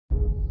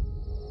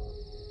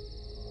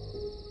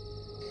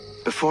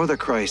Before the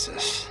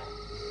crisis,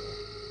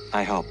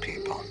 I help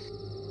people.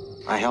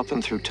 I help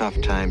them through tough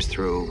times,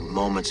 through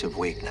moments of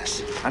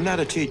weakness. I'm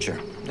not a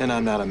teacher, and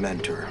I'm not a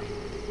mentor.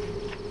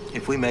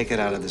 If we make it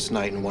out of this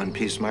night in one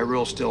piece, my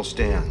rule still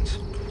stands.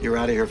 You're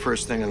out of here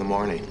first thing in the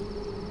morning.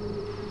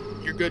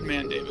 You're a good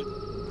man, David.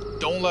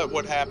 Don't let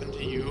what happened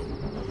to you,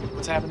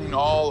 what's happening to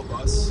all of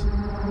us,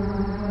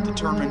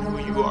 determine who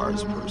you are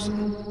as a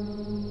person.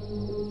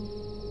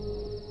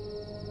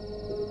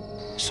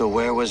 So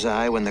where was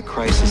I when the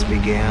crisis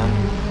began?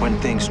 When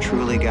things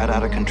truly got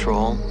out of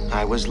control?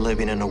 I was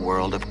living in a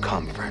world of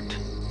comfort,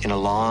 in a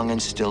long and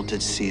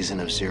stilted season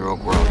of zero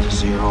growth,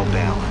 zero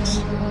balance.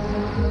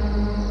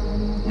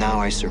 Now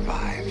I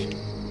survive.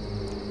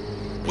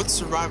 What's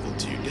survival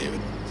to you,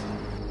 David?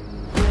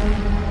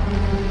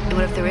 And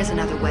what if there is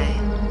another way?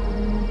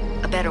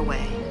 A better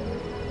way?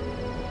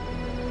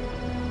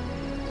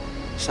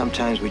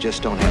 Sometimes we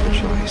just don't have a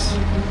choice.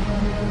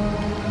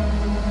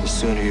 The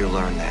sooner you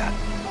learn that,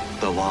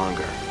 the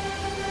longer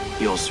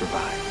you'll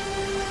survive.